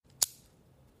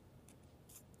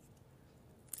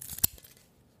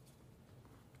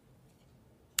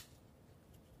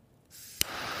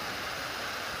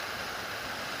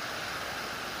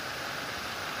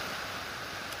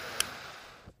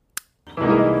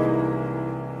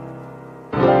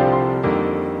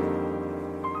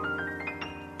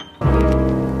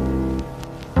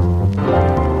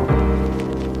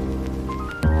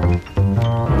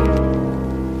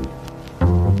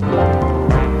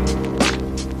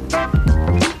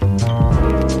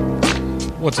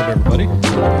What's up, everybody?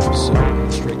 So,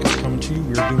 Straight Cut coming to you.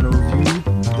 We're doing a review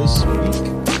this week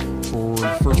for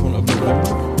the first one of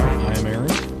November. I am Aaron.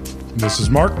 This is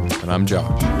Mark. And I'm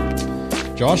Josh.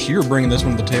 Josh, you're bringing this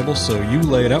one to the table, so you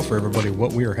lay it out for everybody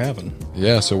what we are having.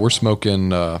 Yeah, so we're smoking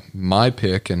my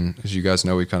pick, and as you guys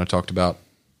know, we kind of talked about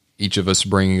each of us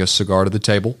bringing a cigar to the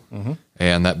table,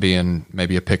 and that being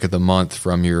maybe a pick of the month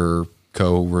from your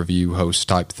co-review host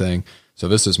type thing. So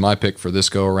this is my pick for this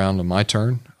go-around on my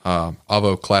turn.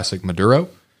 Avo Classic Maduro,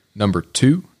 number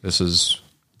 2. This is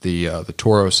the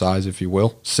Toro size, if you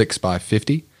will,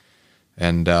 6x50.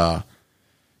 And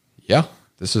yeah,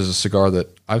 this is a cigar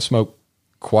that I've smoked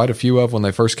quite a few of when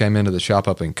they first came into the shop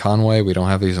up in Conway. We don't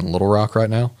have these in Little Rock right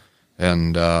now.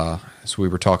 And as we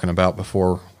were talking about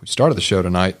before we started the show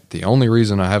tonight, the only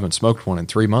reason I haven't smoked one in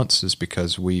 3 months is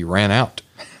because we ran out.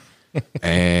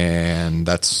 And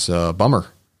that's a bummer.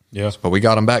 Yeah. But we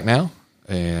got them back now,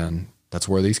 and that's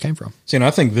where these came from. See, and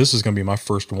I think this is going to be my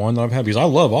first one that I've had because I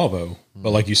love Avo.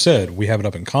 But like you said, we have it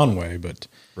up in Conway, but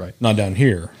not down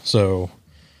here. So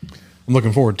I'm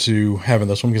looking forward to having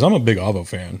this one because I'm a big Avo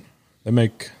fan. They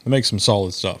make some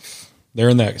solid stuff. They're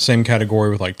in that same category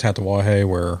with like Tatuaje,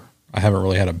 where I haven't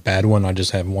really had a bad one. I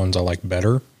just have ones I like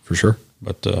better. For sure.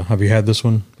 But have you had this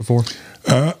one before?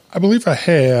 I believe I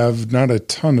have, not a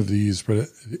ton of these, but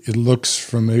it looks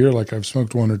familiar, like I've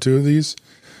smoked one or two of these.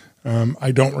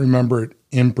 I don't remember it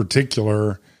in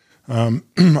particular.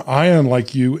 I,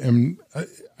 unlike you,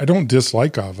 I don't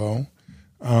dislike Avo.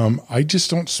 I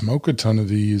just don't smoke a ton of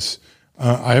these.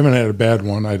 I haven't had a bad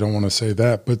one. I don't want to say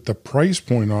that, but the price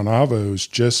point on Avos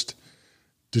just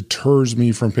deters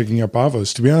me from picking up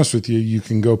Avos. To be honest with you, you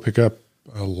can go pick up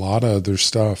a lot of other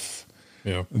stuff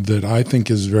that I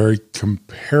think is very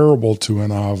comparable to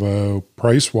an Avo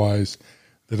price-wise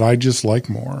that I just like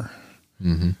more.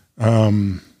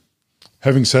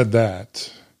 Having said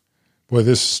that, boy,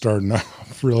 this is starting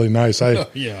off really nice. I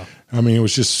mean, it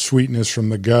was just sweetness from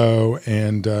the go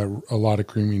and a lot of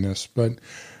creaminess, but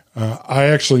I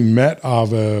actually met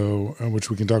Avo,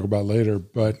 which we can talk about later,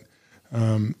 but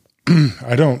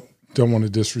I don't want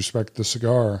to disrespect the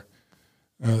cigar.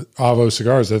 Avo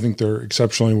cigars, I think they're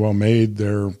exceptionally well made.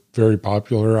 They're very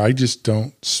popular. I just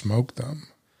don't smoke them.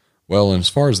 Well, and as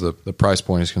far as the price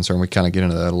point is concerned, we kind of get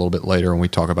into that a little bit later when we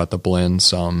talk about the blend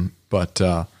some. But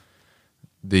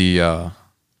the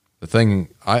thing,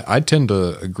 I tend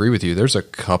to agree with you. There's a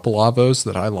couple Avos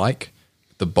that I like.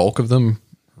 The bulk of them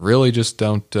really just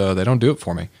don't they don't do it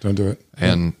for me. Don't do it.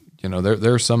 And you know,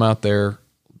 there are some out there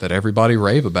that everybody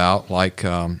rave about, like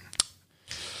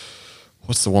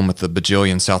what's the one with the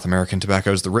bajillion South American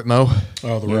tobaccos, the Ritmo?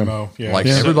 Oh, the Ritmo, yeah. Like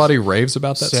everybody raves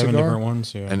about that 7 cigar. different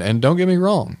ones, yeah. And don't get me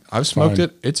wrong, I've smoked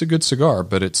it. It's a good cigar,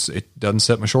 but it doesn't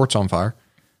set my shorts on fire.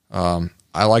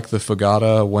 I like the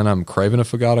Fagata when I'm craving a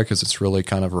Fagata because it's really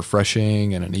kind of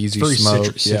refreshing and an easy smoke.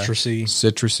 Citrusy.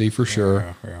 Citrusy for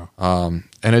sure. Yeah.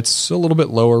 And it's a little bit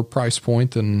lower price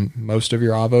point than most of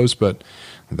your Avos, but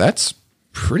that's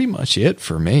pretty much it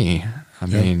for me. I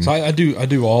mean, so I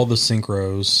do all the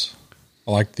synchros.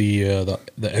 I like the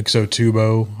Exo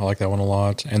Tubo. I like that one a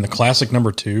lot. And the classic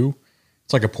number 2,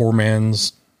 it's like a poor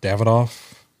man's Davidoff.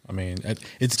 I mean,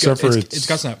 it's got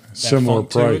that similar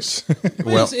price.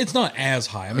 Well, it's not as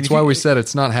high. I mean, that's why we said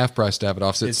it's not half price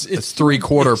Davidoffs. It's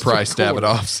 3/4 price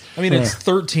Davidoffs. I mean, it's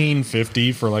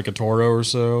 $13.50 for like a Toro or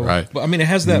so. Right. But I mean, it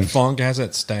has that funk. It has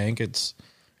that stank. It's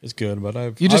good.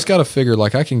 But you just got to figure,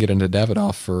 like, I can get into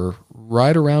Davidoff for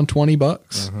right around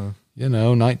 $20. You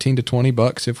know, $19 to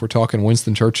 $20 if we're talking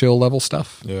Winston Churchill level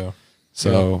stuff. Yeah.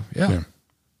 So yeah.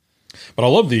 But I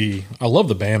love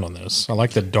the band on this. I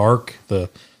like the dark, the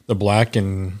black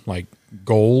and like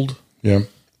gold. Yeah.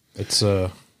 It's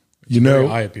very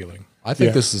eye appealing. I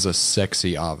think this is a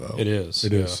sexy Avo. It is.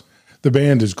 It is. The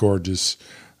band is gorgeous.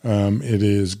 It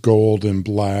is gold and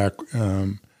black,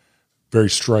 very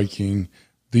striking.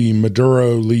 The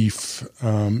Maduro leaf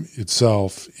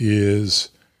itself is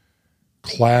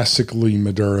classically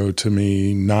Maduro to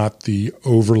me, not the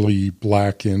overly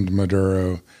blackened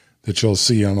Maduro that you'll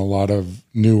see on a lot of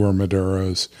newer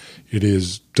Maduros. It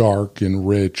is dark and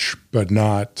rich, but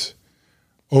not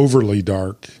overly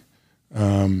dark,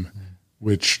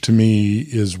 which to me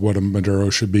is what a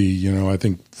Maduro should be. You know, I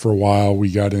think for a while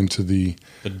we got into the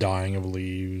dying of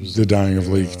leaves. The dying of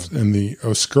leaves. And the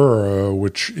Oscuro,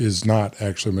 which is not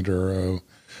actually Maduro.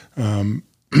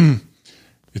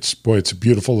 It's a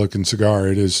beautiful looking cigar.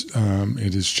 It is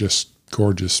just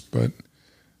gorgeous, but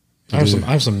I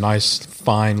have some nice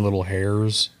fine little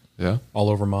hairs Yeah. All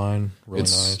over mine. Really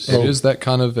nice. It is that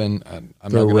kind of, and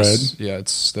I'm the not red. Yeah,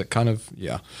 it's that kind of,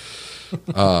 yeah.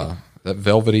 that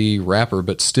velvety wrapper,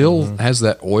 but still has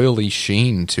that oily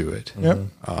sheen to it. Yep.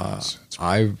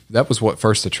 That was what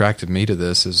first attracted me to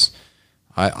this. Is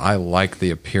I like the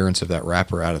appearance of that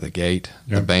wrapper out of the gate.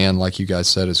 Yep. The band, like you guys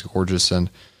said, is gorgeous, and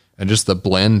just the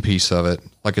blend piece of it.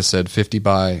 Like I said, 6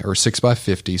 by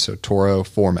 50, so Toro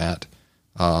format,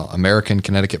 American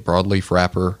Connecticut broadleaf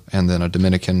wrapper, and then a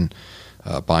Dominican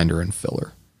binder and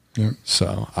filler. Yep.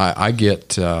 So I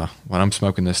get when I'm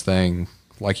smoking this thing,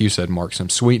 like you said, Mark, some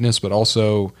sweetness, but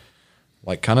also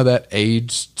like kind of that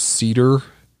aged cedar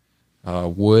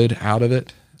wood out of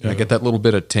it. Yeah. I get that little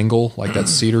bit of tingle, like that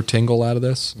cedar tingle out of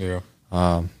this. Yeah.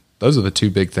 Those are the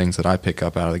two big things that I pick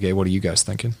up out of the gate. What are you guys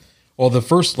thinking? Well, the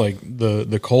first, like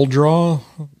the cold draw,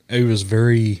 it was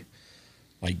very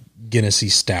like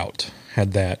Guinnessy stout.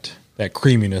 Had that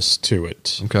creaminess to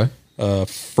it. Okay.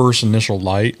 First initial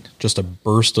light, just a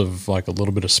burst of like a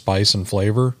little bit of spice and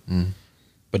flavor.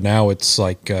 But now it's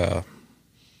like the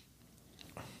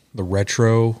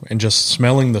retro, and just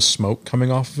smelling the smoke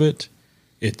coming off of it.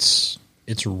 It's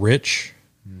rich.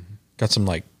 Got some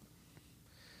like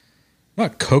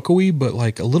not cocoa-y, but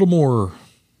like a little more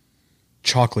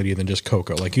chocolatey than just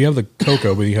cocoa. Like you have the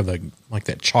cocoa, but you have the like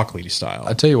that chocolatey style.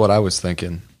 I tell you what I was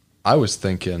thinking. I was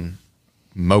thinking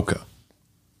mocha.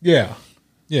 Yeah.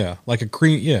 Yeah. Like a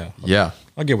cream. Yeah. Yeah.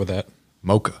 I'll get with that.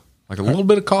 Mocha. Like a little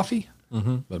bit of coffee,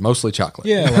 but mostly chocolate.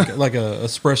 Yeah. Like a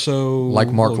espresso. Like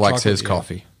Mark likes his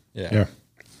coffee. Yeah.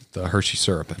 The Hershey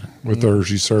syrup in it. With the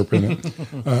Hershey syrup in it.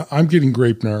 I'm getting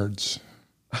grape nerds.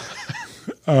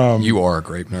 You are a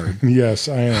grape nerd. Yes,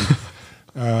 I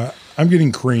am. I'm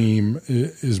getting cream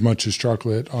as much as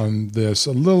chocolate on this.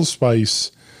 A little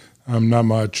spice, not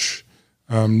much.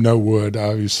 No wood,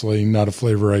 obviously, not a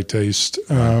flavor I taste.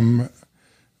 And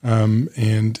I'm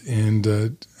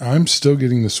still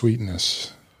getting the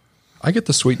sweetness. I get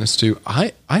the sweetness too.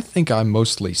 I think I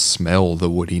mostly smell the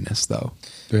woodiness though.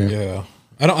 Yeah.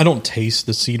 I don't taste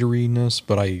the cedariness,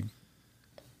 but I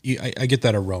get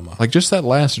that aroma. Like just that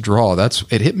last draw,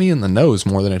 it hit me in the nose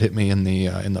more than it hit me in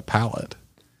the palate.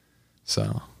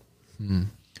 So,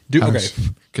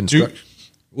 construction.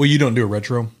 Well, you don't do a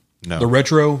retro. No, the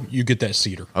retro you get that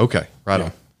cedar. Okay, right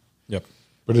on. Yep.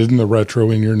 But isn't the retro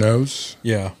in your nose?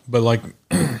 Yeah, but like,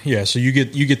 yeah. So you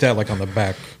get that like on the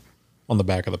back of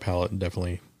the palate, and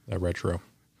definitely that retro.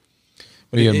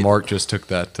 But me and Mark just took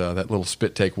that little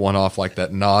spit take one off, like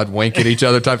that nod, wink at each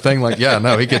other type thing. Like, yeah,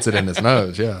 no, he gets it in his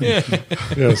nose. Yeah.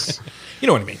 Yes. You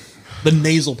know what I mean? The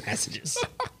nasal passages.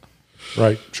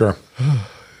 Right. Sure.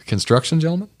 Construction,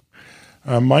 gentlemen?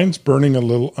 Mine's burning a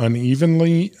little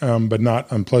unevenly, but not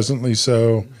unpleasantly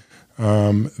so.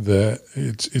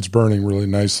 It's burning really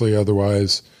nicely.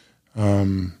 Otherwise,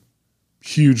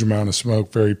 huge amount of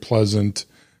smoke, very pleasant,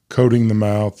 coating the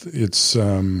mouth. It's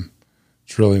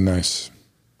really nice.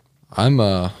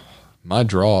 My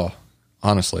draw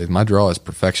is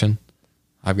perfection.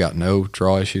 I've got no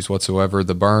draw issues whatsoever.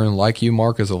 The burn, like you,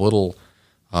 Mark, is a little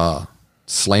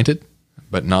slanted,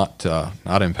 but not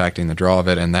impacting the draw of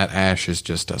it. And that ash is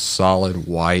just a solid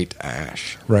white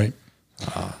ash. Right.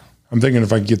 I'm thinking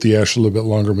if I get the ash a little bit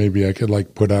longer, maybe I could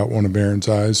like put out one of Aaron's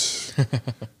eyes.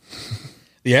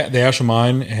 The ash of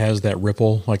mine has that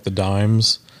ripple, like the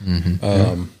dimes.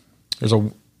 There's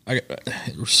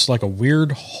it's like a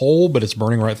weird hole, but it's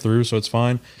burning right through, so it's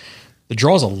fine. The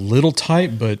draw's a little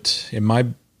tight, but it might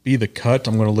be the cut.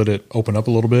 I'm going to let it open up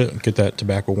a little bit and get that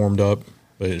tobacco warmed up,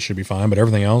 but it should be fine. But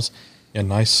everything else, yeah,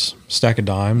 nice stack of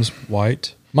dimes,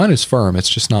 white. Mine is firm. It's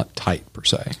just not tight per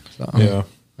se. So, yeah.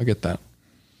 I get that.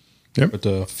 Yep.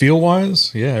 But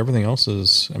feel-wise, yeah, everything else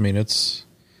is, I mean, it's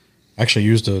actually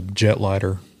used a jet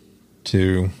lighter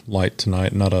to light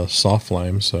tonight, not a soft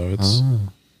flame, so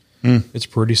it's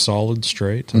pretty solid,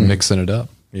 straight. Mixing it up.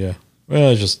 Yeah.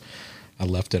 Well, I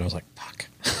left it. I was like, fuck.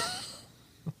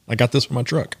 I got this for my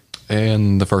truck.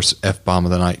 And the first F-bomb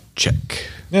of the night, check.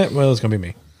 Yeah, well, it's going to be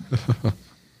me.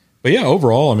 But yeah,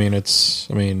 overall,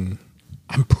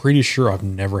 I'm pretty sure I've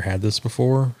never had this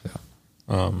before.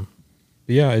 Yeah.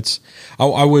 But yeah,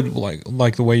 I would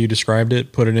like the way you described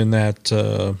it, put it in that,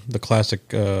 the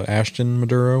classic, Ashton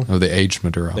Maduro. Oh, the aged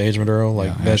Maduro. The aged Maduro.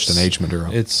 Like that's Ashton aged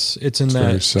Maduro. It's in that,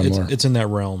 very similar. It's in that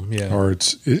realm. Yeah. Or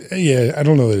I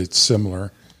don't know that it's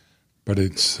similar, but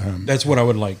it's, that's what I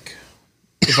would like.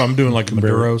 If I'm doing like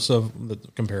Maduro stuff,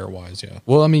 compare it wise, yeah.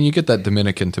 Well, I mean, you get that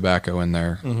Dominican tobacco in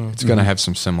there. It's going to have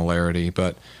some similarity,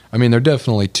 but I mean, they're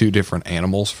definitely two different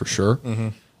animals for sure.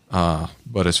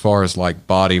 But as far as like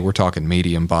body, we're talking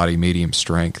medium body, medium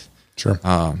strength. Sure.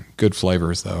 Good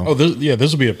flavors though. Oh,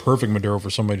 this would be a perfect Maduro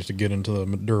for somebody to get into the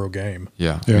Maduro game.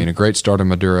 Yeah. I mean, a great starter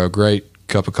Maduro, great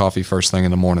cup of coffee first thing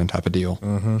in the morning type of deal.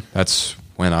 That's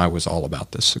when I was all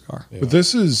about this cigar. Yeah. But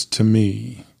this is, to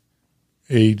me,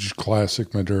 aged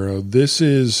classic Maduro. This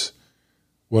is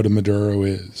what a Maduro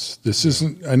is. This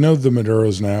isn't, I know the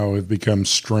Maduros now have become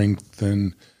strength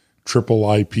and triple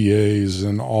IPAs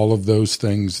and all of those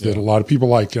things that a lot of people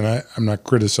like, and I'm not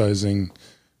criticizing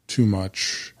too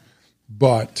much,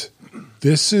 but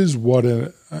this is what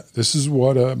a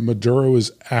Maduro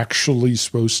is actually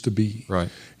supposed to be. Right.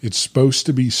 It's supposed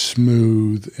to be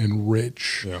smooth and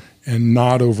rich and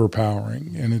not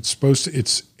overpowering. And it's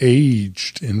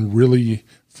aged and really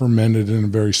fermented in a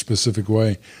very specific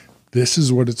way. This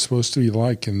is what it's supposed to be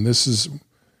like. And this is,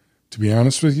 to be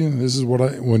honest with you, this is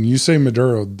what when you say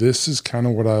Maduro, this is kind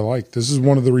of what I like. This is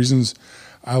one of the reasons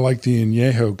I like the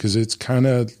Añejo, because it's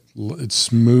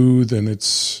smooth and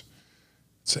it's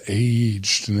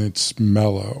aged and it's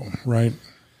mellow, right?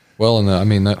 Well,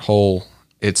 and that whole,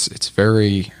 it's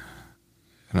very,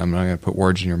 and I'm not going to put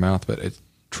words in your mouth, but it's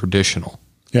traditional.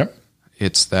 Yep.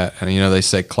 It's that, and they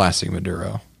say classic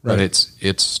Maduro, but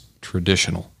it's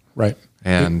traditional. Right.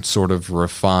 And sort of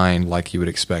refined like you would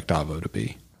expect Avo to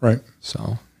be. Right.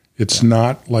 So it's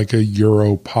not like a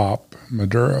Euro pop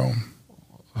Maduro.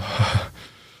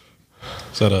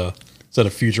 Is that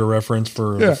a future reference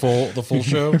for the full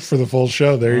show? For the full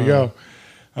show. There you go.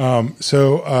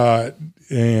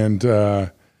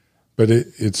 But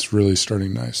it's really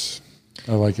starting nice.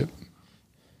 I like it.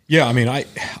 Yeah,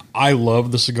 I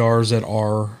love the cigars that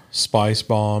are spice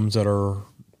bombs, that are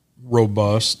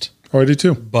robust. Oh, I do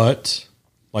too. But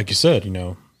like you said,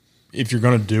 if you're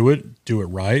going to do it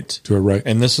right. Do it right.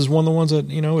 And this is one of the ones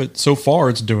that, so far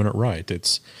it's doing it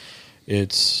right.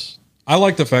 I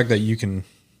like the fact that you can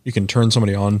turn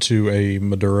somebody on to a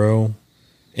Maduro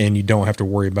and you don't have to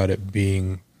worry about it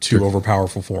being too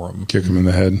overpowerful for them. Kick them in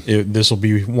the head. This will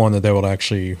be one that they will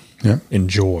actually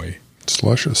enjoy. It's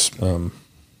luscious.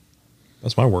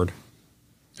 That's my word.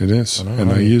 It is.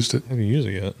 I used it. Have you used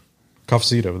it yet?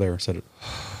 Cafecito there said it.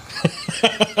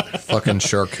 Fucking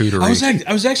charcuterie.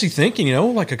 I was actually thinking,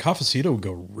 like a cafecito would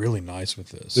go really nice with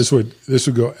this. This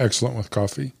would go excellent with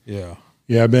coffee. Yeah.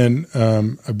 Yeah, I've been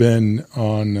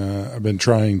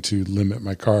trying to limit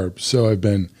my carbs. So I've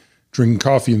been drinking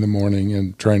coffee in the morning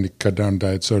and trying to cut down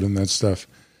diet soda and that stuff.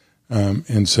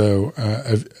 And so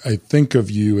I think of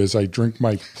you as I drink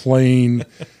my plain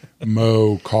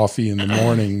Mo coffee in the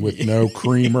morning with no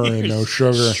creamer and no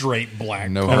sugar, straight black,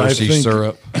 no Hershey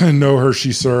syrup, no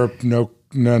Hershey syrup,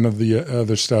 none of the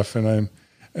other stuff. And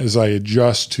as I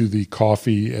adjust to the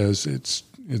coffee as its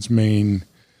main,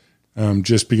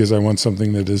 just because I want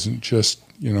something that isn't just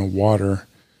water.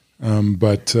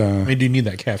 But do you need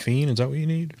that caffeine? Is that what you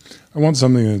need? I want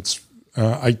something that's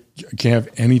I can't have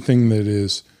anything that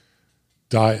is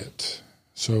diet.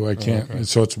 So I can't. Okay.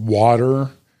 So it's water.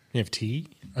 You have tea.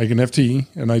 I can have tea,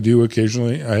 and I do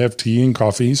occasionally. I have tea and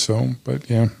coffee. So, but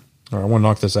yeah. All right, I want to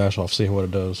knock this ash off. See what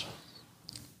it does.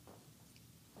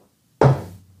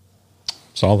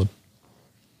 Solid.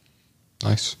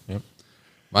 Nice. Yep.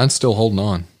 Mine's still holding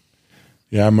on.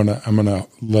 Yeah, I'm gonna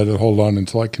let it hold on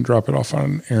until I can drop it off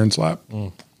on Aaron's lap.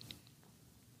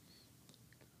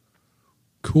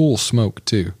 Cool smoke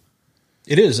too.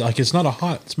 It is it's not a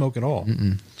hot smoke at all.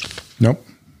 Nope,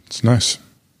 it's nice.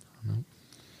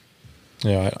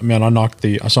 Yeah, I knocked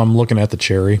so I'm looking at the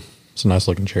cherry. It's a nice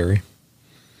looking cherry.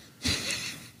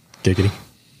 Giggity.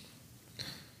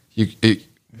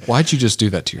 Why'd you just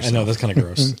do that to yourself? I know, that's kind of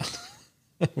gross.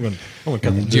 I'm gonna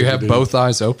cut that. Do you have both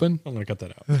eyes open? I'm going to cut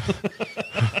that out.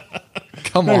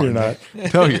 Come no, on. You're not.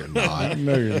 No, you're not.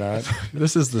 No, you're not.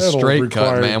 This is the straight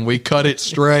cut, man. We cut it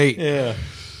straight. Yeah.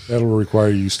 That'll require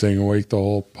you staying awake the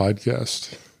whole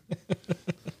podcast.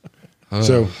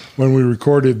 So when we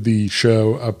recorded the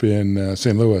show up in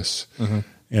St. Louis,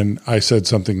 and I said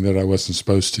something that I wasn't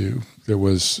supposed to, there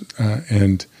was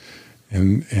and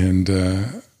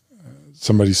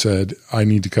somebody said, I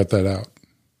need to cut that out.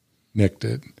 Nick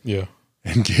did. Yeah.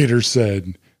 And Gator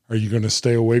said, are you going to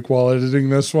stay awake while editing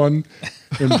this one?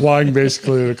 Implying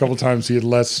basically that a couple times he had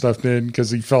less stuff in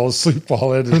because he fell asleep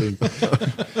while editing.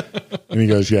 And he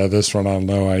goes, yeah, this one, I don't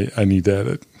know. I need to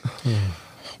edit.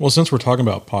 Well, since we're talking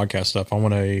about podcast stuff, I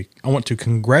want to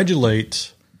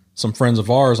congratulate some friends of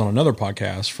ours on another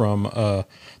podcast from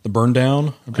the Burn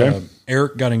Down. Okay.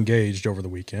 Eric got engaged over the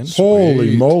weekend.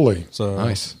 Holy moly. So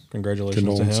nice.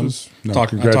 Congratulations to him. No,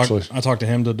 congratulations. I talked to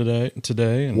him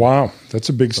today. And wow. That's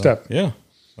a big step. Yeah.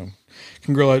 So,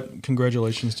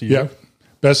 congratulations to you. Yeah.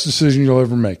 Best decision you'll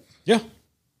ever make. Yeah.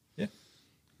 Yeah.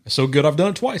 So good I've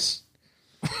done it twice.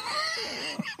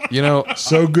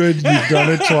 So good you've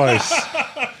done it twice.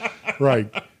 Right.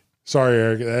 Sorry,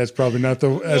 Eric. That's probably not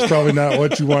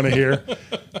what you want to hear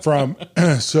from.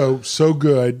 So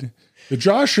good The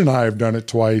Josh and I have done it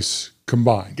twice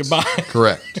combined.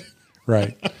 Correct.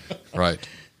 Right. Right.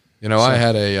 You know, I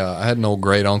had an old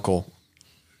great uncle.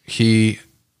 I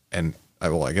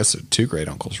guess two great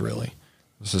uncles really.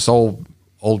 It's this old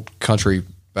country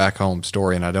back home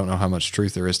story, and I don't know how much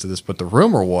truth there is to this, but the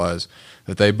rumor was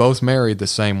that they both married the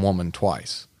same woman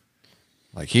twice.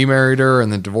 Like he married her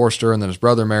and then divorced her, and then his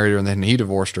brother married her, and then he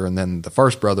divorced her, and then the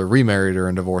first brother remarried her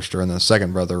and divorced her, and then the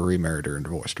second brother remarried her and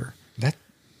divorced her.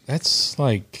 That's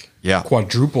like Yeah.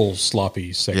 quadruple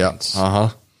sloppy seconds. Yeah. Uh-huh.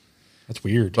 That's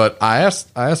weird. But I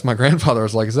asked my grandfather, I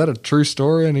was like, is that a true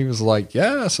story? And he was like,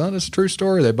 yeah, son, it's a true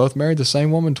story. They both married the same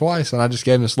woman twice. And I just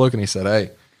gave him this look, and he said,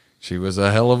 hey, she was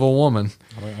a hell of a woman.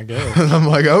 I guess. And I'm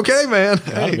like, okay, man.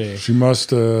 Gotta be. She must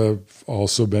have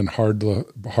also been hard to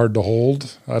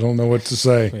hold. I don't know what to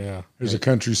say. Yeah. There's a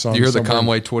country song. Do you hear the somewhere.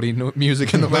 Conway Twitty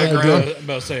music in the background? I'm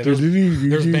about to say,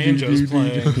 there's banjos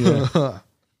playing. Yeah.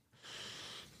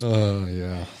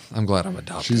 Yeah. I'm glad I'm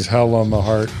adopted. She's hell on the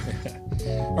heart.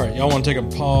 All right, y'all want to take a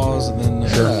pause and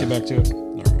then get back to it?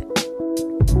 All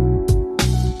right.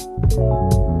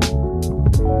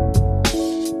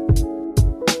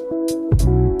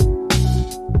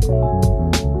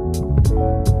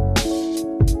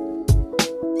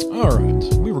 All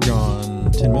right, we were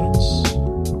gone 10 minutes.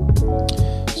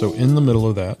 So in the middle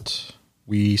of that,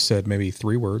 we said maybe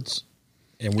 3 words,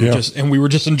 and we were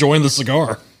just enjoying the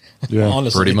cigar. Yeah,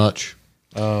 honestly, pretty much.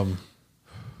 I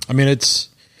mean, it's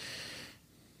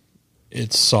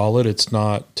solid. It's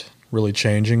not really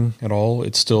changing at all.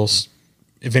 It's still,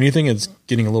 if anything, it's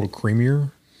getting a little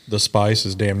creamier. The spice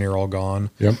is damn near all gone.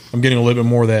 Yep. I'm getting a little bit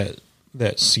more of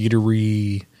that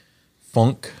cedary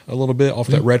funk a little bit off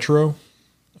that retro.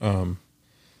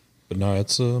 But no,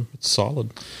 it's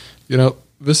solid. You know,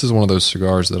 this is one of those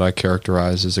cigars that I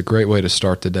characterize as a great way to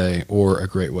start the day or a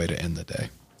great way to end the day.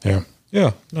 Yeah.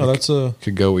 Yeah. No, that's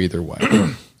could go either way.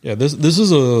 Yeah, this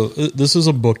is a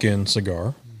bookend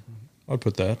cigar. I'd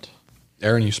put that.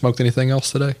 Aaron, you smoked anything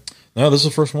else today? No, this is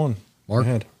the first one. Mark? I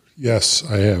had. Yes,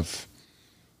 I have.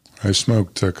 I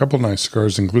smoked a couple nice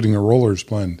cigars, including a Rollers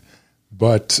blend.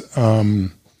 But,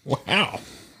 Wow.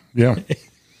 yeah.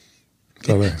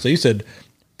 So you said,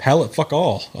 palate fuck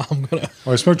all. Well,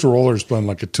 I smoked a Rollers blend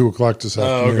like at 2:00 this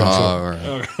afternoon. okay. So, All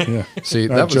right. yeah. See,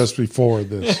 Not that was just before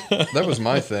this. that was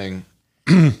my thing.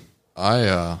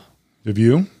 Have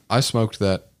you? I smoked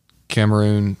that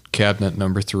Cameroon Cabinet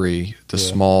number 3, the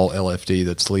small LFD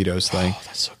that's Lito's thing. Oh,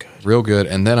 that's so good. Real good.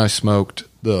 And then I smoked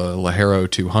the Lajero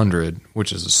 200,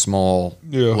 which is a small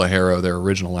Lajero, their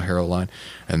original Lajero line.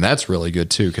 And that's really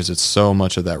good too because it's so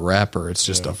much of that wrapper. It's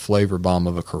just a flavor bomb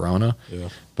of a Corona,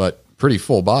 but pretty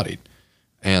full-bodied.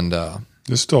 And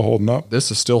This is still holding up.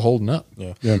 this is still holding up.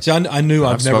 Yeah. See, I knew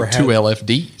I've never smoked had 2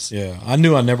 LFDs. Yeah, I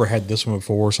knew I never had this one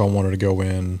before, so I wanted to go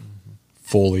in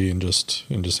fully and just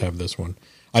have this one.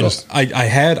 I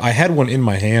had one in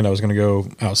my hand. I was going to go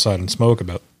outside and smoke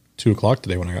about 2:00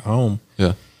 today when I got home.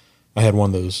 Yeah. I had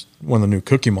one of the new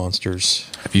Cookie Monsters.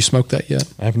 Have you smoked that yet?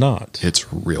 I have not.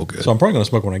 It's real good. So I'm probably going to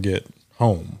smoke when I get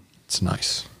home. It's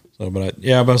nice. So, but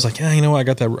I was like, you know what? I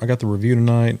got the review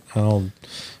tonight. I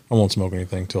won't smoke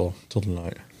anything till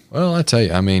tonight. Well, I tell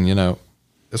you, I mean, you know,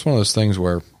 it's one of those things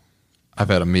where I've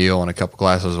had a meal and a couple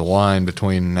glasses of wine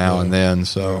between now and then.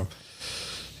 So,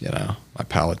 you know, my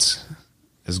palate's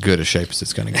as good a shape as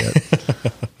it's going to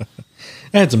get.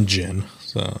 I had some gin,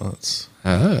 so that's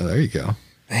There you go.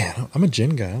 man. I'm a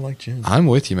gin guy. I like gin. I'm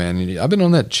with you, man. I've been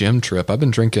on that gym trip. I've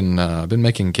been drinking, I've been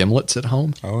making gimlets at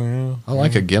home. Oh yeah, I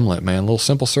like a gimlet, man. A little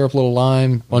simple syrup, little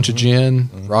lime, bunch of gin,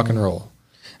 rock and roll.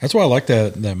 That's why I like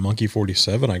that Monkey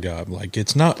 47 I got. Like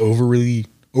it's not overly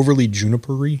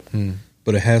junipery,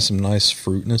 but it has some nice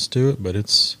fruitness to it. But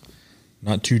it's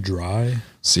not too dry.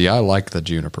 See, I like the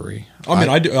junipery. I mean,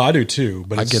 I do too.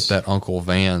 But I get that Uncle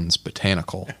Van's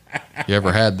Botanical. You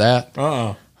ever had that?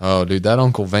 Oh, dude, that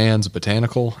Uncle Van's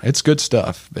Botanical, it's good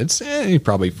stuff. It's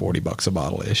probably $40 a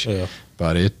bottle ish,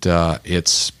 but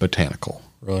it's botanical.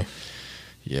 Really?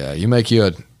 Yeah, you make you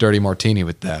a dirty martini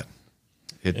with that.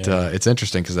 It's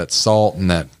interesting because that salt and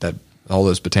that all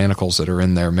those botanicals that are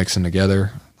in there mixing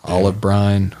together, olive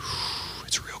brine,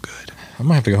 it's real good. I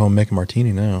might have to go home and make a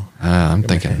martini now. I'm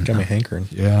thinking, got me hankering.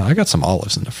 Yeah, I got some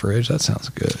olives in the fridge. That sounds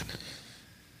good.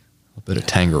 A bit of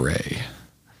Tanqueray.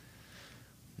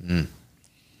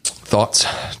 Thoughts,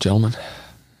 gentlemen?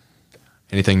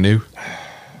 Anything new?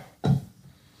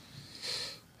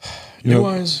 New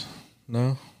wise?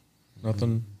 No,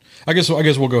 nothing. I guess we'll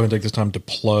go ahead and take this time to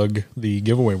plug the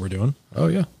giveaway we're doing. Oh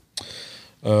yeah.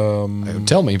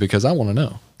 Tell me because I want to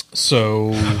know.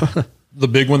 So the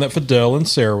big one that Fidel and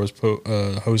Sarah was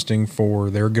hosting for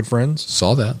their good friends.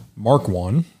 Saw that. Mark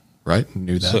won. Right.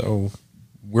 Knew that. So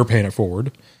we're paying it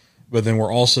forward. But then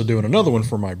we're also doing another one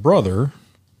for my brother.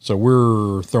 So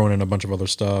we're throwing in a bunch of other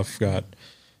stuff. Got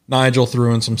Nigel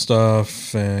threw in some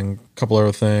stuff and a couple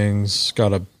other things.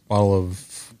 Got a bottle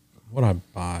of, what did I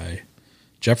buy?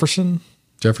 Jefferson,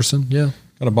 yeah.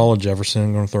 Got a bottle of Jefferson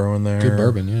I'm going to throw in there. Good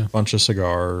bourbon, yeah. A bunch of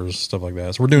cigars, stuff like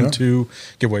that. So we're doing 2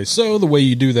 giveaways. So the way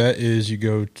you do that is you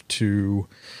go to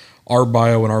our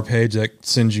bio and our page. That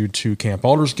sends you to Camp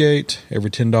Aldersgate.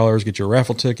 Every $10, get you a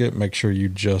raffle ticket. Make sure you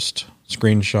just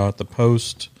screenshot the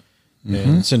post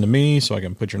and send to me so I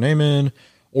can put your name in.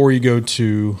 Or you go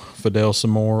to Fidel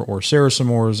Samore or Sarah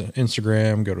Samore's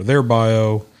Instagram, go to their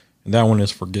bio, and that one is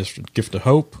for Gift of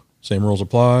Hope. Same rules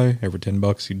apply. Every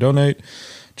 $10 you donate.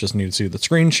 Just need to see the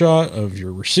screenshot of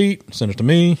your receipt. Send it to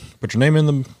me. Put your name in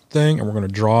the thing, and we're going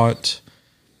to draw it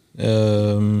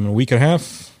a week and a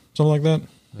half, something like that.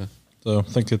 Yeah. So I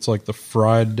think it's like the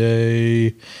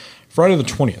Friday the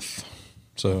 20th.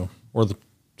 So, or the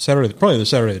Saturday, probably the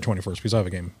Saturday the 21st, because I have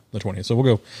a game the 20th. So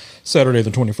we'll go Saturday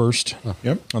the 21st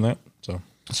on that.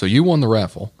 So you won the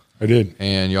raffle. I did.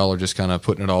 And y'all are just kind of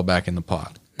putting it all back in the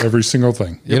pot. Every single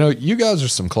thing. You know, you guys are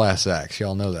some class acts.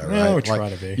 Y'all know that, right? Yeah, we try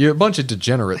to be. You're a bunch of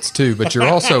degenerates, too, but you're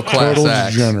also class Total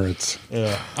acts. degenerates.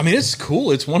 Yeah. I mean, it's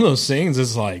cool. It's one of those things.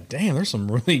 It's like, damn, there's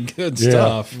some really good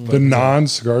stuff. The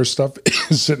non-cigar stuff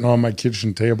is sitting on my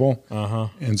kitchen table.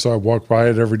 And so I walk by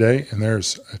it every day, and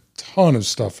there's a ton of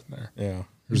stuff in there. Yeah.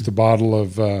 There's the bottle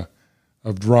of Ron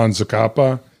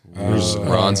Zacapa. There's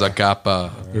Ron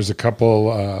Zacapa. There's a couple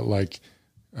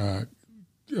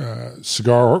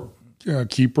cigar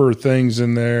keeper things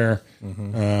in there.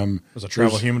 There's a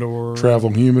travel humidor.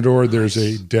 There's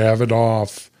a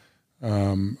Davidoff,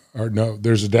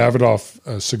 there's a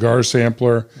Davidoff cigar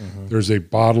sampler. There's a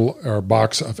bottle or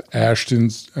box of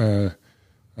Ashton's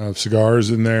cigars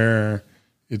in there.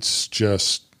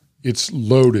 It's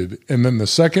loaded. And then the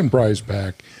second prize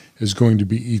pack is going to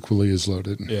be equally as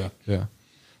loaded. Yeah.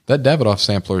 That Davidoff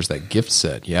sampler is that gift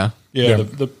set, yeah? Yeah,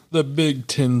 the big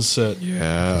tin set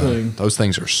thing. Those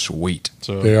things are sweet.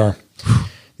 So They are.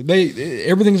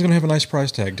 everything's going to have a nice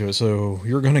price tag to it, so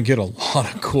you're going to get a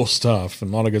lot of cool stuff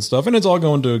and a lot of good stuff, and it's all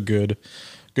going to a good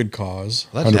cause.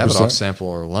 Well, that 100%. Davidoff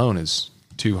sampler alone is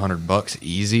 $200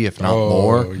 easy, if not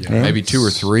more. Yeah. Maybe 2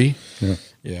 or 3.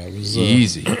 Yeah, it was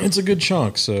easy. It's a good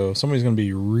chunk, so somebody's going to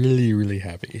be really, really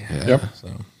happy. Yeah. Yep. So,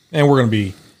 and we're going to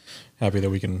be happy that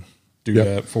we can do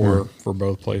that for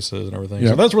both places and everything.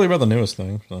 So that's really about the newest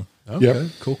thing. So. Okay,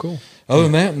 cool. Other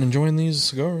than that, and enjoying these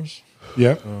cigars.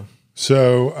 Yep.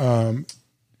 So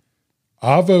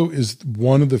Avo is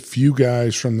one of the few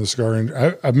guys from the cigar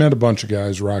industry. I've met a bunch of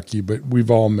guys, Rocky, but we've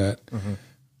all met.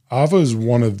 Avo is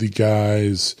one of the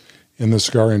guys in the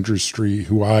cigar industry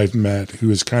who I've met who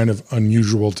is kind of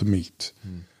unusual to meet.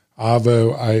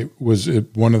 Avo, I was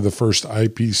at one of the first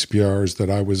IPCPRs that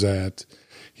I was at.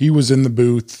 He was in the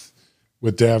booth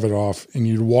with Davidoff, and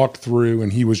you'd walk through,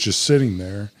 and he was just sitting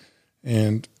there.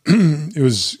 And there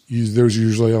was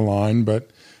usually a line,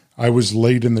 but I was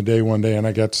late in the day one day, and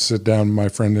I got to sit down with my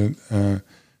friend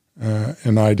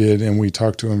and I did, and we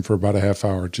talked to him for about a half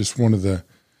hour. Just one of the,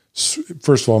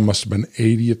 first of all, must have been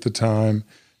 80 at the time.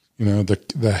 You know,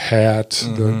 the hat,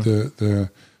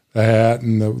 the hat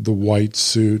and the white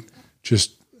suit,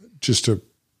 just a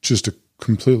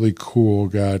completely cool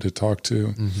guy to talk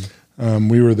to.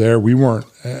 We were there. We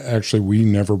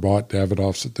never bought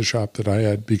Davidoffs at the shop that I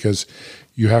had because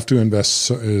you have to invest,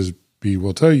 as B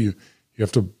will tell you, you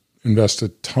have to invest a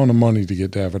ton of money to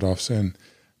get Davidoffs in.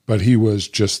 But he was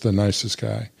just the nicest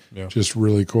guy, just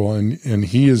really cool. And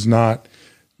he is not,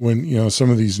 when, you know,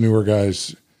 some of these newer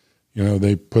guys, you know,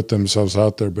 they put themselves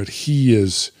out there, but he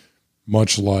is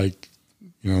much like,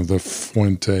 you know, the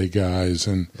Fuente guys.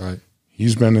 And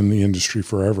he's been in the industry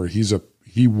forever.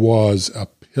 He was a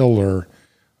pillar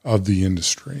of the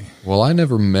industry. Well, I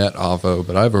never met Avo,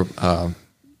 but I have a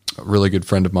really good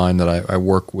friend of mine that I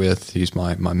work with. He's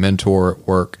my mentor at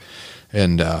work.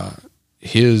 And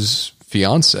his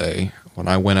fiance, when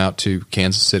I went out to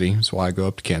Kansas City, that's why I go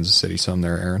up to Kansas City some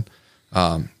there,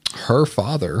 Aaron, her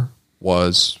father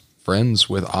was friends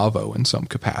with Avo in some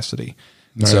capacity.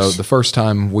 Nice. So the first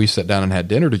time we sat down and had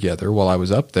dinner together while I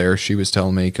was up there, she was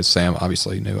telling me, because Sam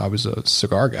obviously knew I was a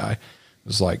cigar guy, it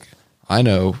was like, I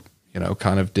know, you know,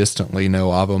 kind of distantly know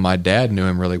Avo. My dad knew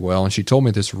him really well. And she told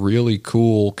me this really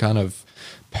cool kind of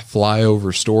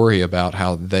flyover story about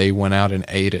how they went out and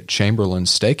ate at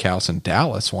Chamberlain's Steakhouse in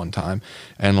Dallas one time.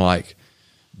 And like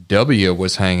W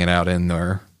was hanging out in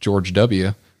there, George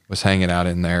W. was hanging out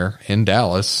in there in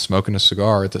Dallas smoking a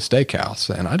cigar at the steakhouse.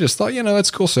 And I just thought, that's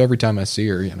cool. So every time I see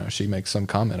her, she makes some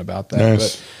comment about that.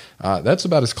 Nice. But that's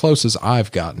about as close as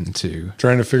I've gotten to.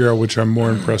 Trying to figure out which I'm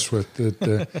more impressed with, that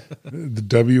the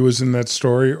W was in that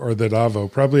story or that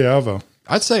Avo. Probably Avo.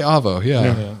 I'd say Avo,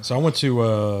 yeah. So I went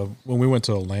to, when we went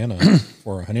to Atlanta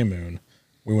for a honeymoon,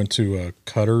 we went to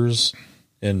Cutter's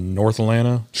in North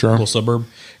Atlanta, sure, little suburb,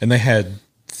 and they had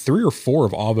 3 or 4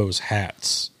 of Avo's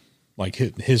hats. Like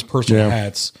his personal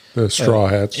hats, the straw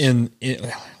hats, in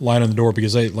line on the door,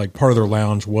 because they part of their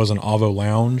lounge was an Avo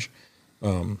lounge,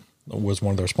 was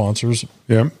one of their sponsors.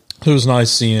 Yeah, so it was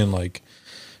nice seeing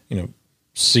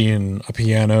seeing a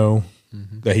piano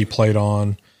that he played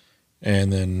on,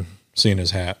 and then seeing his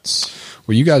hats.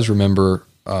 Well, you guys remember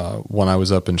when I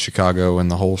was up in Chicago and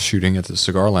the whole shooting at the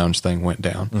cigar lounge thing went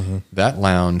down? That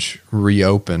lounge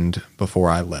reopened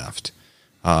before I left,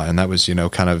 and that was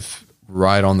kind of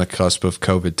right on the cusp of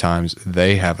COVID times.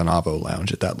 They have an Avo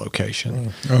lounge at that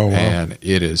location. Oh, wow. And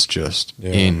it is just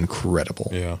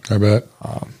incredible. Yeah, I bet.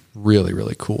 Really,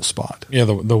 really cool spot. Yeah,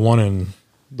 the one in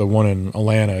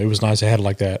Atlanta, it was nice. It had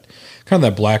that kind of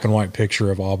that black and white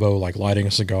picture of Avo lighting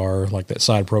a cigar, that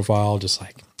side profile, just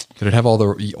Did it have all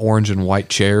the orange and white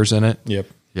chairs in it? Yep.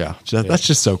 Yeah, that's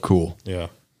just so cool. Yeah,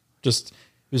 just it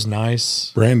was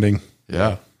nice branding.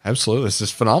 Yeah. Absolutely, it's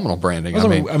just phenomenal branding. I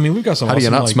mean, we've got some. How do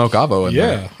you not smoke Avo in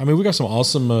there? Yeah, I mean, we got some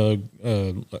awesome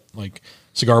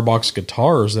cigar box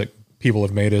guitars that people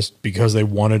have made us because they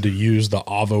wanted to use the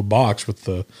Avo box with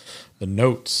the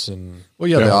notes and. Well,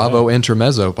 the Avo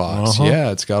Intermezzo box. Yeah,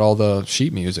 it's got all the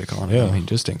sheet music on it. Yeah. I mean,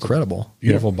 just incredible.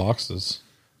 Beautiful boxes.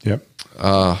 Yep.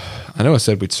 I know I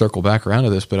said we'd circle back around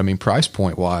to this, but I mean, price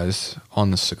point wise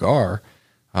on the cigar.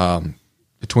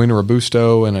 Between a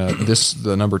Robusto and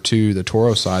the number 2, the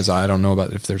Toro size, I don't know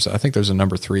about I think there's a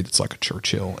number 3 that's like a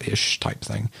Churchill-ish type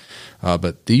thing.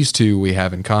 But these two we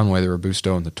have in Conway, the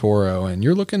Robusto and the Toro, and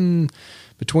you're looking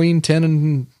between $10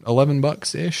 and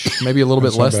 $11-ish, maybe a little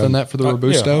bit less than that for the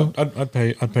Robusto. Yeah,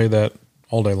 I'd pay that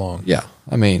all day long. Yeah.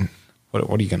 I mean, what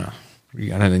are you gonna?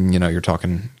 And you're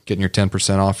talking getting your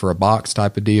 10% off for a box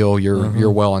type of deal. You're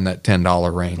well in that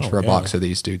 $10 range for a box of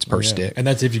these dudes per stick. And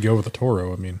that's if you go with a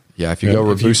Toro. I mean, if you go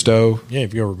Robusto,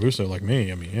 if you go Robusto like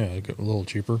me, I mean, a little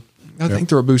cheaper. I think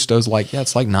the Robusto's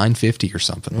it's like $9.50 or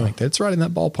something like that. It's right in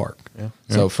that ballpark. Yeah.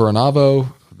 So for an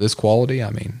Avo this quality, I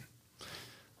mean,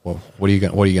 well, what are you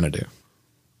gonna do?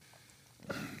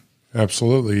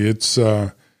 Absolutely, it's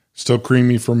still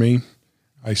creamy for me.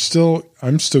 I'm still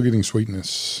getting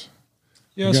sweetness.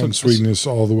 Yeah, sweetness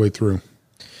all the way through.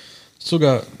 Still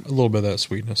got a little bit of that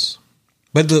sweetness,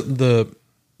 but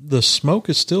the smoke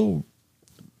is still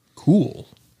cool.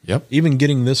 Yep. Even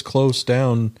getting this close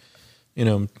down,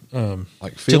 feeling, to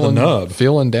the nub,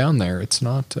 feeling down there. It's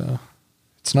not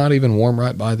even warm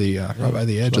right by the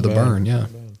edge of the burn. Yeah.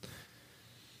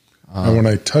 And when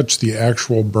I touch the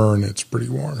actual burn, it's pretty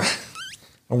warm.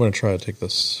 I'm going to try to take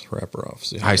this wrapper off.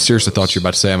 I seriously thought you were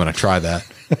about to say I'm going to try that.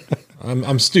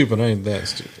 I'm stupid. I ain't that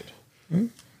stupid.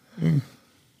 All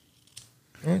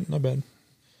right, not bad.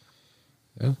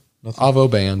 Yeah, Avo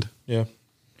band. Yeah,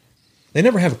 they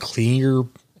never have a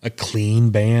clean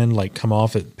band come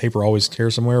off it. Paper always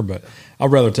tears somewhere, but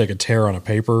I'd rather take a tear on a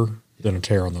paper than a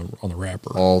tear on the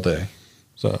wrapper all day.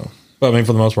 So, but I mean,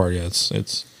 for the most part, yeah,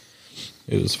 it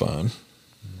is fine.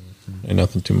 Ain't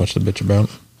nothing too much to bitch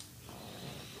about.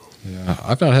 Yeah,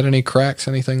 I've not had any cracks,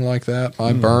 anything like that.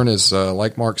 My burn is,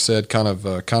 like Mark said, kind of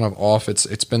off.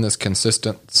 It's been this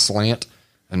consistent slant,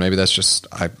 and maybe that's just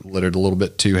I lit it a little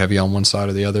bit too heavy on one side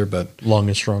or the other. But lung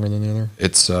is stronger than the other.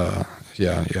 It's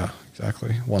yeah,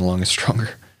 exactly. One lung is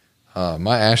stronger.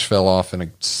 My ash fell off in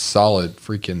a solid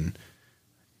freaking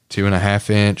 2.5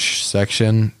 inch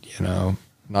section.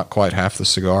 Not quite half the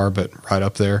cigar, but right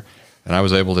up there, and I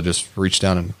was able to just reach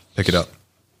down and pick it up.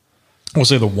 I will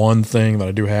say the one thing that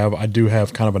I do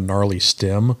have kind of a gnarly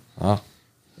stem.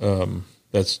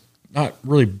 That's not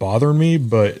really bothering me,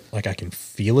 but I can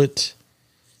feel it.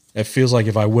 It feels like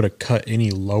if I would have cut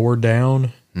any lower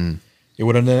down, it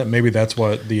would have. Maybe that's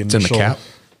what the initial. It's in the cap.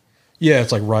 Yeah,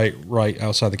 it's right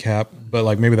outside the cap.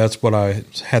 But maybe that's what I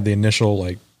had the initial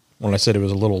when I said it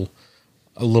was a little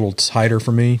tighter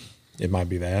for me. It might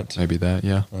be that. Maybe that.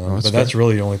 Yeah. But that's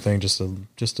really the only thing. Just a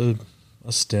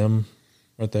stem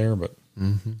right there, but.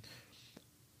 Mm-hmm.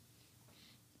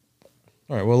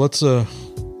 All right. Well, let's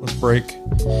break.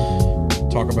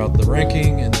 Talk about the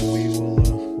ranking, and then we will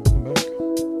we'll come back.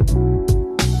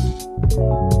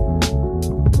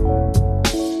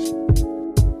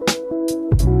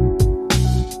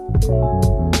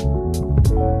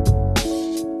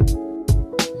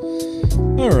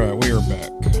 All right, we are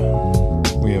back.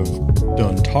 We have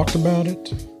done talk talked about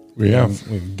it. We have.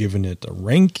 We've given it a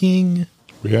ranking.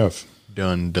 We have.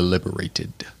 Done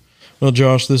deliberated. Well,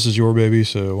 Josh, this is your baby,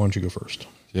 so why don't you go first?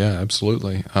 Yeah,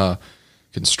 absolutely.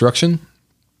 Construction,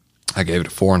 I gave it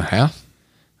a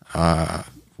 4.5.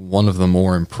 One of the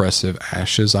more impressive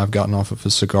ashes I've gotten off of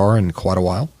a cigar in quite a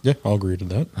while. Yeah, I'll agree to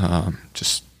that.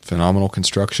 Just phenomenal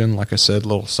construction. Like I said, a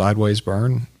little sideways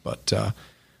burn, but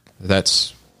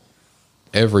that's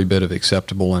every bit of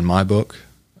acceptable in my book.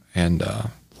 And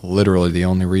literally the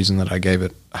only reason that I gave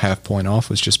it a half point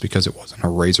off was just because it wasn't a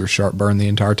razor sharp burn the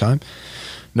entire time.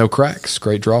 No cracks.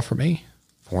 Great draw for me.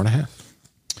 4.5.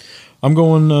 I'm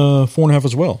going 4.5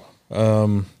 as well.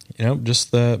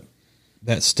 Just that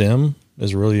stem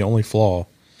is really the only flaw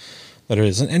that it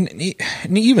is. And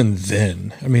even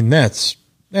then, I mean, that's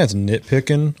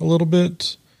nitpicking a little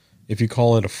bit if you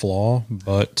call it a flaw.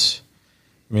 But,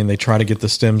 I mean, they try to get the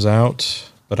stems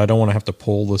out, but I don't want to have to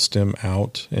pull the stem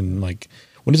out. And, like,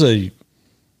 when it's a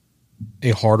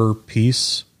harder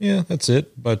piece, yeah, that's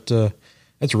it. But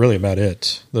that's really about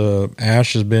it. The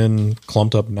ash has been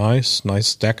clumped up nice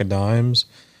stack of dimes.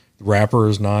 The wrapper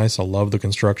is nice. I love the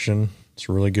construction. It's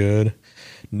really good.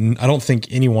 I don't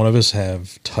think any one of us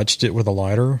have touched it with a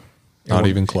lighter. Not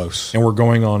even close. And we're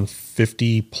going on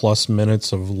 50 plus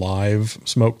minutes of live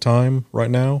smoke time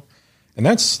right now. And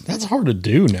that's hard to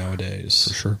do nowadays.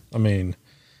 For sure. I mean,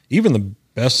 even the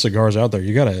best cigars out there,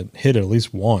 you got to hit it at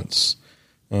least once.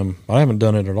 But I haven't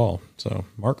done it at all. So,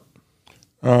 Mark?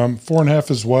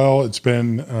 4.5 as well. It's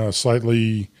been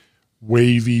slightly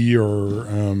wavy or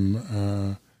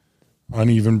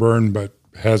uneven burn, but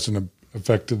hasn't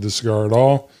affected the cigar at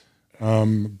all.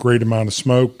 Great amount of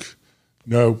smoke.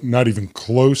 No, not even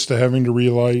close to having to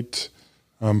relight.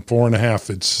 4.5.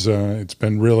 It's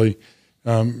been really.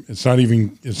 It's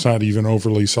not even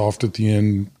overly soft at the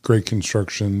end. Great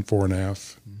construction.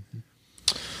 4.5.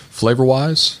 Flavor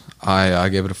wise, I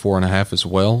gave it a 4.5 as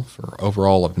well for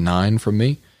overall of 9 from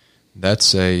me.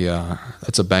 That's a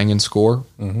banging score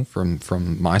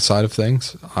from my side of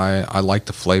things. I like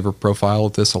the flavor profile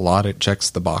of this a lot. It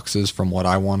checks the boxes from what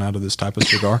I want out of this type of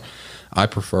cigar. I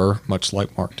prefer, much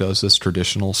like Mark does, this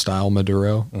traditional style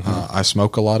Maduro. I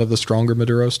smoke a lot of the stronger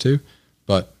Maduros too,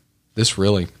 but this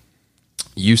really,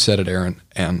 you said it, Aaron,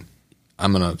 and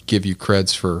I'm going to give you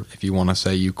creds for, if you want to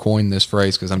say you coined this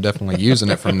phrase, because I'm definitely using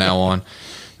it from now on.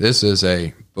 This is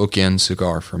a bookend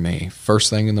cigar for me. First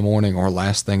thing in the morning or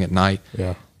last thing at night,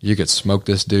 you could smoke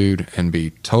this dude and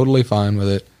be totally fine with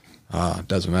it.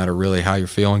 Doesn't matter really how you're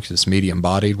feeling because it's medium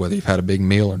bodied, whether you've had a big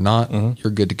meal or not,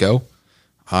 you're good to go.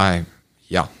 I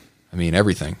mean,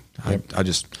 everything. Yep. I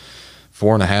just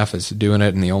 4.5 is doing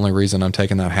it, and the only reason I'm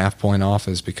taking that half point off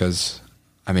is because,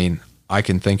 I mean, I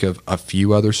can think of a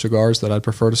few other cigars that I'd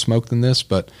prefer to smoke than this,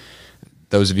 but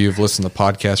those of you who've listened to the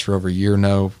podcast for over a year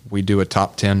know we do a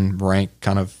top 10 rank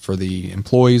kind of for the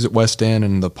employees at West End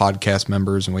and the podcast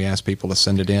members, and we ask people to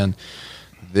send it in.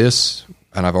 This,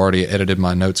 and I've already edited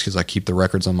my notes because I keep the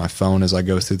records on my phone as I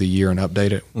go through the year and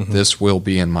update it. This will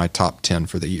be in my top 10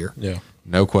 for the year. Yeah.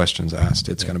 No questions asked.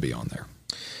 It's going to be on there.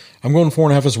 I'm going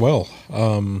 4.5 as well.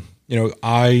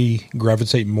 I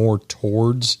gravitate more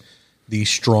towards the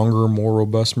stronger, more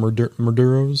robust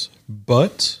Maduros,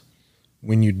 but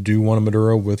when you do want a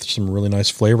Maduro with some really nice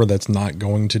flavor that's not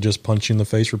going to just punch you in the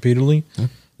face repeatedly,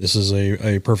 this is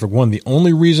a perfect one. The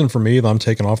only reason for me that I'm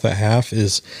taking off that half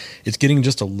is it's getting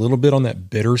just a little bit on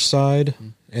that bitter side,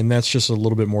 and that's just a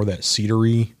little bit more that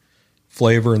cedary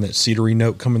flavor and that cedary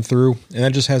note coming through, and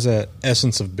that just has that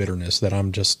essence of bitterness that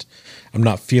I'm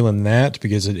not feeling that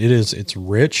because it's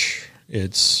rich,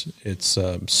 it's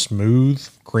smooth,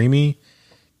 creamy.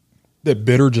 That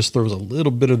bitter just throws a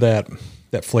little bit of that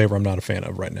flavor I'm not a fan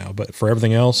of right now. But for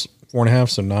everything else, 4.5,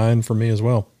 so 9 for me as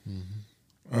well.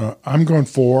 I'm going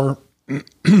 4.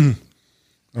 It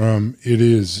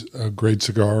is a great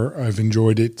cigar. I've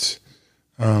enjoyed it.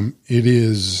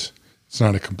 It's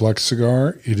not a complex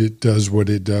cigar. It does what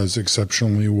it does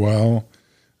exceptionally well.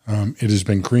 It has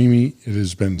been creamy. It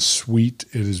has been sweet.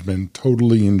 It has been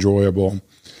totally enjoyable.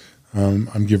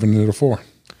 I'm giving it a 4.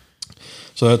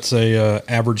 So that's a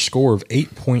average score of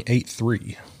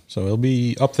 8.83. So it'll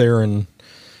be up there, and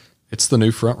it's the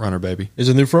new front runner, baby. Is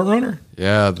it the new front runner?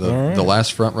 Yeah, the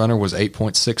last front runner was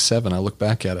 8.67. I look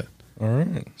back at it. All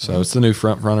right. So it's the new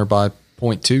front runner by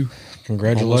 0.2.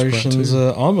 Congratulations,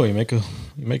 Avo.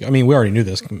 I mean, we already knew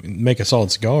this. Make a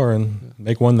solid cigar and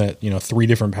make one that 3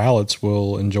 different palates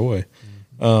will enjoy.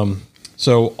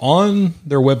 So on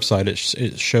their website,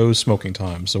 it shows smoking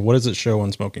time. So what does it show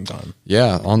on smoking time?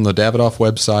 Yeah, on the Davidoff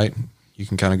website, You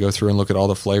can kind of go through and look at all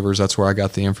the flavors. That's where I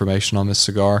got the information on this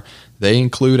cigar. They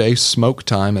include a smoke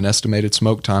time, an estimated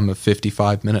smoke time of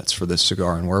 55 minutes for this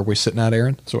cigar. And where are we sitting at,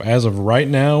 Aaron? So as of right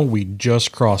now, we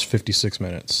just crossed 56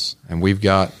 minutes. And we've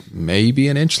got maybe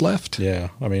an inch left. Yeah.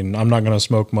 I mean, I'm not going to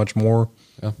smoke much more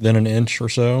than an inch or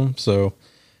so. So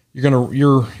you're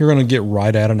gonna get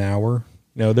right at an hour.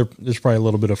 There's probably a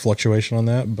little bit of fluctuation on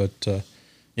that, but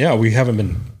yeah, we haven't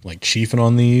been like chiefing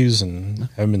on these and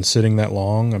haven't been sitting that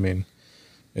long. I mean,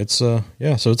 it's so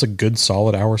it's a good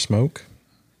solid hour smoke.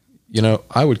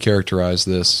 I would characterize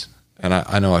this, and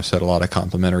I know I've said a lot of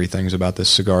complimentary things about this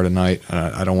cigar tonight, and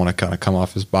I don't want to kind of come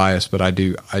off as biased, but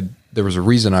there was a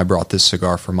reason I brought this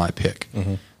cigar for my pick.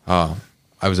 Mm-hmm.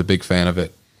 I was a big fan of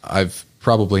it. I've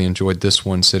probably enjoyed this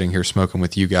one sitting here smoking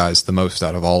with you guys the most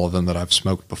out of all of them that I've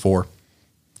smoked before.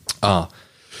 But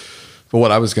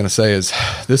what I was going to say is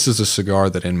this is a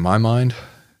cigar that in my mind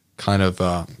kind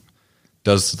of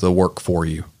does the work for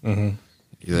you. Mm-hmm.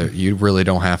 You really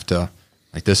don't have to,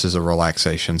 like, this is a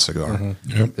relaxation cigar.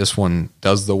 Mm-hmm. Yep. This one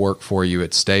does the work for you.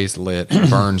 It stays lit.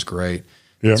 It burns great.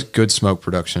 Yep. It's good smoke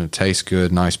production. It tastes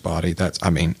good. Nice body. That's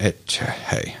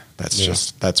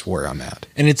where I'm at.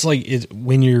 And it's like,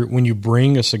 when you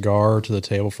bring a cigar to the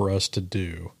table for us to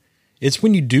do, it's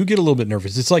when you do get a little bit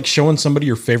nervous. It's like showing somebody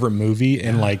your favorite movie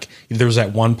and like there's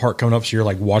that one part coming up. So you're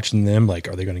like watching them, like,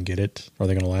 are they going to get it? Are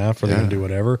they going to laugh? Are they going to do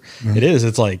whatever? Mm-hmm. It is.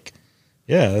 It's like,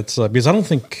 it's because I don't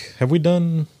think,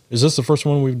 is this the first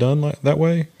one we've done that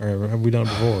way? Or have we done it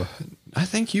before? I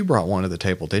think you brought one to the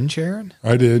table, didn't you, Aaron?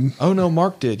 I did. Oh no,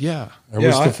 Mark did. Yeah. I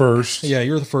was the first. Yeah.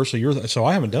 You're the first. So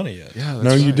I haven't done it yet. Yeah.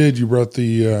 No, you did. You brought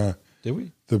the, did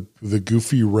we? The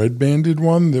goofy red banded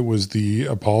one that was the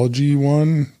apology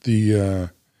one, the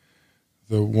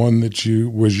one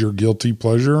that was your guilty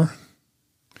pleasure.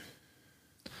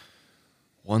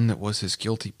 One that was his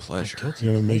guilty pleasure.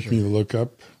 You're gonna make me look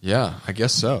up. Yeah, I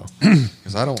guess so.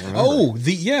 Because I don't remember. Oh,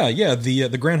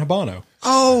 the Grand Habano.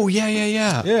 Oh,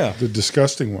 yeah. The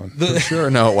disgusting one. For sure.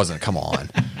 No, it wasn't. Come on.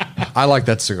 I like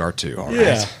that cigar too. All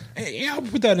right. Yeah, I'll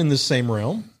put that in the same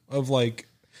realm of like.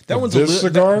 That one's this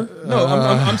cigar? No,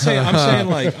 I'm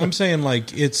saying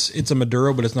like it's a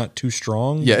Maduro, but it's not too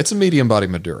strong. Yeah, it's a medium body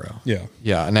Maduro.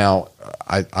 Yeah. Now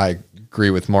I agree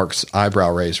with Mark's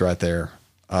eyebrow raise right there.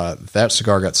 That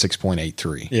cigar got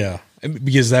 6.83. Yeah,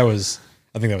 because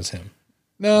I think that was him.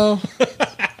 No,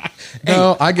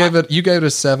 no, I gave it. You gave it a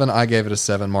 7. I gave it a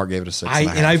 7. Mark gave it a 6.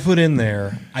 And I put in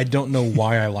there. I don't know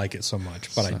why I like it so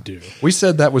much, but I do. We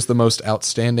said that was the most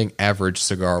outstanding average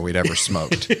cigar we'd ever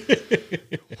smoked.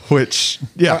 Which,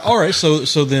 yeah. All right. So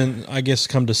then I guess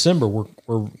come December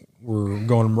we're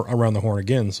going around the horn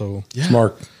again. So it's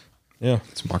Mark. Yeah,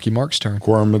 it's Marky Mark's turn.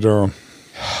 Cuara Maduro.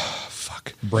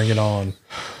 Fuck. Bring it on.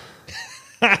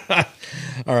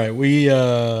 All right, we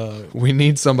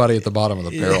need somebody at the bottom of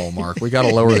the barrel, Mark. We got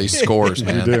to lower these scores,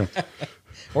 man. We do.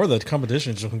 Or the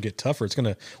competition is going to get tougher.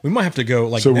 We might have to go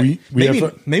like so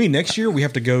maybe next year we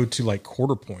have to go to like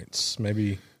quarter points,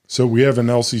 maybe. So we have an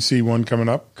LCC one coming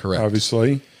up, correct?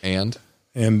 Obviously, and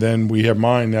then we have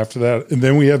mine after that, and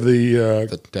then we have the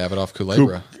Davidoff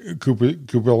Culebra,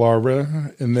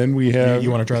 Cupelara, and then we have. You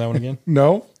want to try that one again?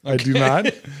 No, okay. I do not.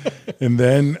 And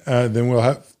then we'll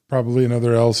have probably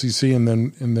another LCC, and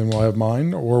then we'll have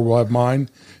mine, or we'll have mine,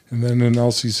 and then an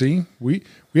LCC. We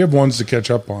have ones to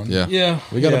catch up on. Yeah.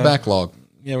 We got a backlog.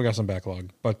 Yeah, we got some backlog.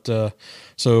 But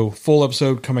so full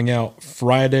episode coming out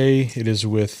Friday. It is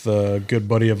with a good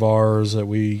buddy of ours that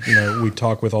we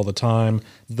talk with all the time.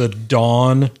 The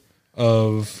Dawn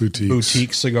of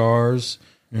Boutique Cigars.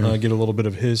 Yeah. Get a little bit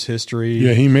of his history.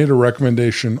 Yeah, he made a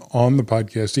recommendation on the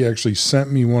podcast. He actually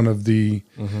sent me one of the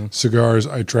cigars.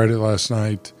 I tried it last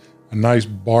night. A nice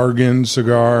bargain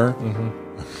cigar.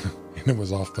 And it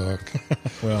was off the hook.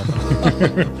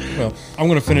 Well, I'm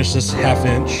going to finish this half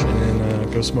inch and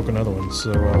then go smoke another one.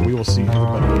 So we will see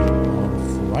everybody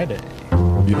on Friday.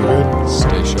 Be good.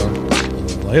 Stay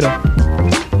sharp. Later.